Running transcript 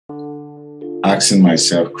asking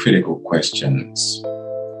myself critical questions.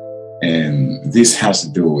 And this has to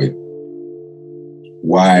do with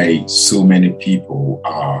why so many people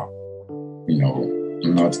are,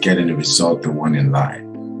 not getting the result they want in life.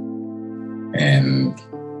 And,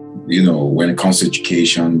 when it comes to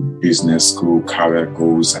education, business, school, career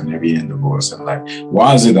goals, and everything in the world in life,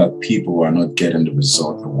 why is it that people are not getting the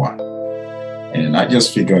result they want? And I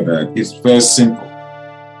just figured that it's very simple.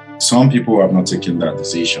 Some people have not taken that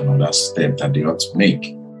decision or that step that they ought to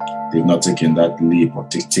make. They've not taken that leap or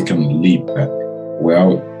taken a leap that,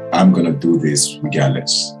 well, I'm going to do this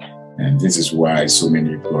regardless. And this is why so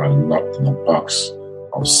many people are locked in a box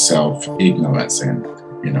of self-ignorance. And,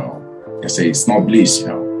 they say it's not bliss,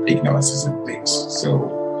 ignorance isn't bliss.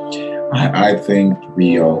 So I think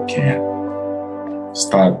we all can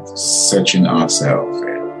start searching ourselves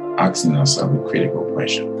and asking ourselves a critical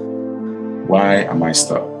question. Why am I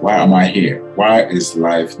stuck? Why am I here? Why is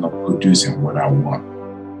life not producing what I want?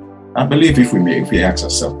 I believe if we ask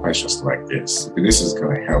ourselves questions like this is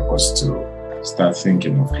going to help us to start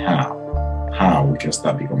thinking of how we can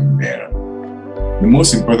start becoming better. The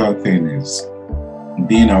most important thing is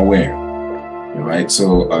being aware, right?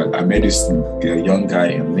 So I met this young guy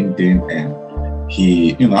in LinkedIn, and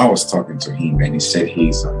he, I was talking to him, and he said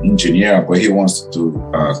he's an engineer, but he wants to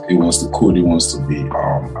code, he wants to be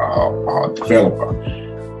a developer.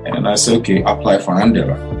 And I said, okay, apply for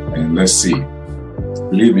Andela, and let's see.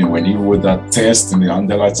 Believe me, when he wrote that test in the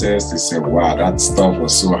Andela test, he said, wow, that stuff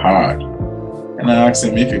was so hard. And I asked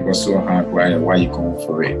him, if it was so hard, why are you going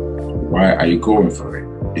for it? Why are you going for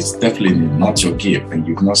it? It's definitely not your gift, and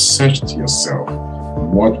you've not searched yourself.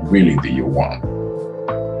 What really do you want?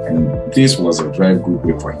 And this was a very good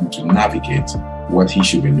way for him to navigate what he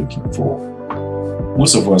should be looking for.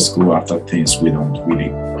 Most of us go after things we don't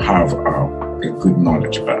really have a good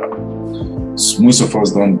knowledge about. Most of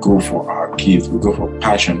us don't go for our gift, we go for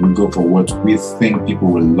passion, we go for what we think people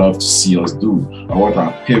will love to see us do, or what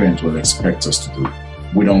our parents will expect us to do.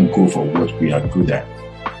 We don't go for what we are good at.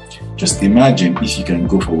 Just imagine if you can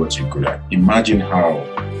go for what you're good at. Imagine how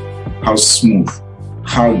smooth,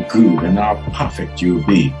 how good, and how perfect you'll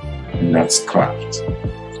be in that craft.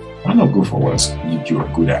 Why not go for what you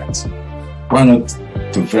are good at? Why not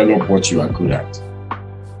develop what you are good at?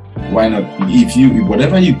 Why not,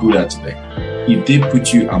 whatever you're good at today, if they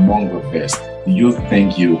put you among the best, you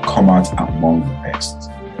think you'll come out among the best.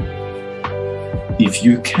 If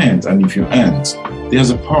you can't, and if you aren't, there's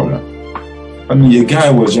a problem. I mean, a guy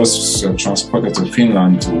was just transported to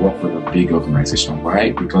Finland to work with a big organization.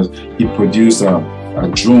 Why? Because he produced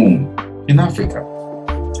a drone in Africa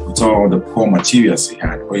with all the poor materials he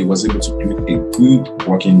had, but he was able to build a good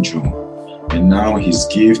working drone. And now his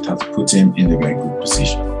gift has put him in a very good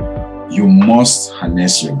position. You must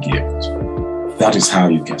harness your gift. That is how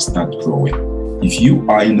you can start growing. If you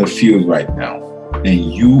are in the field right now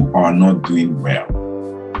and you are not doing well,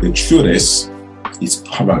 the truth is, it's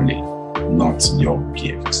probably not your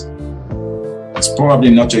gift. It's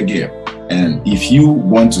probably not your gift. And if you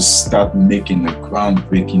want to start making a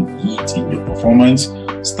groundbreaking hit in your performance,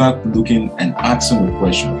 start looking and asking the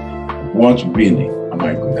question, what really am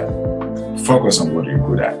I good at? Focus on what you're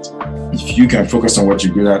good at. If you can focus on what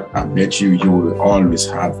you're good at, I bet you will always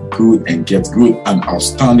have good and get good and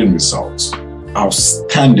outstanding results.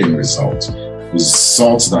 Outstanding results.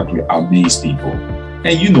 Results that will amaze people.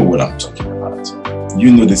 And you know what I'm talking about.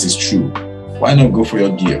 You know this is true. Why not go for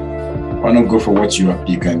your gift? Why not go for what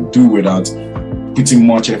you can do without putting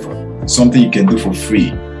much effort? Something you can do for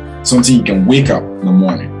free. Something you can wake up in the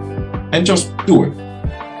morning and just do it.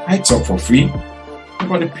 I talk for free.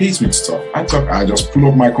 Nobody pays me to talk. I just pull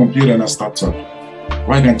up my computer and I start talking.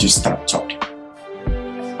 Why can't you start talking?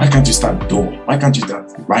 Why can't you start doing? Why can't you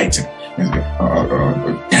start writing,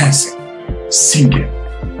 dancing, singing?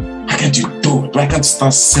 Why can't you do it? Why can't you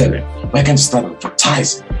start selling? Why can't you start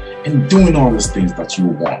advertising and doing all those things that you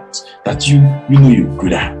want, that you know you're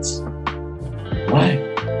good at? Why?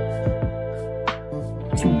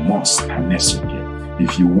 You must harness your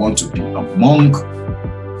gift if you want to be among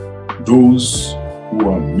those who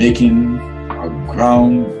are making a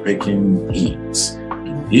groundbreaking hit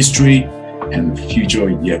in history and the future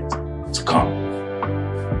yet to come.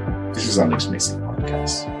 This is Alex Mason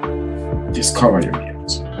Podcast. Discover your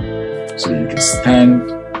gift so you can stand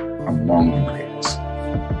among the great.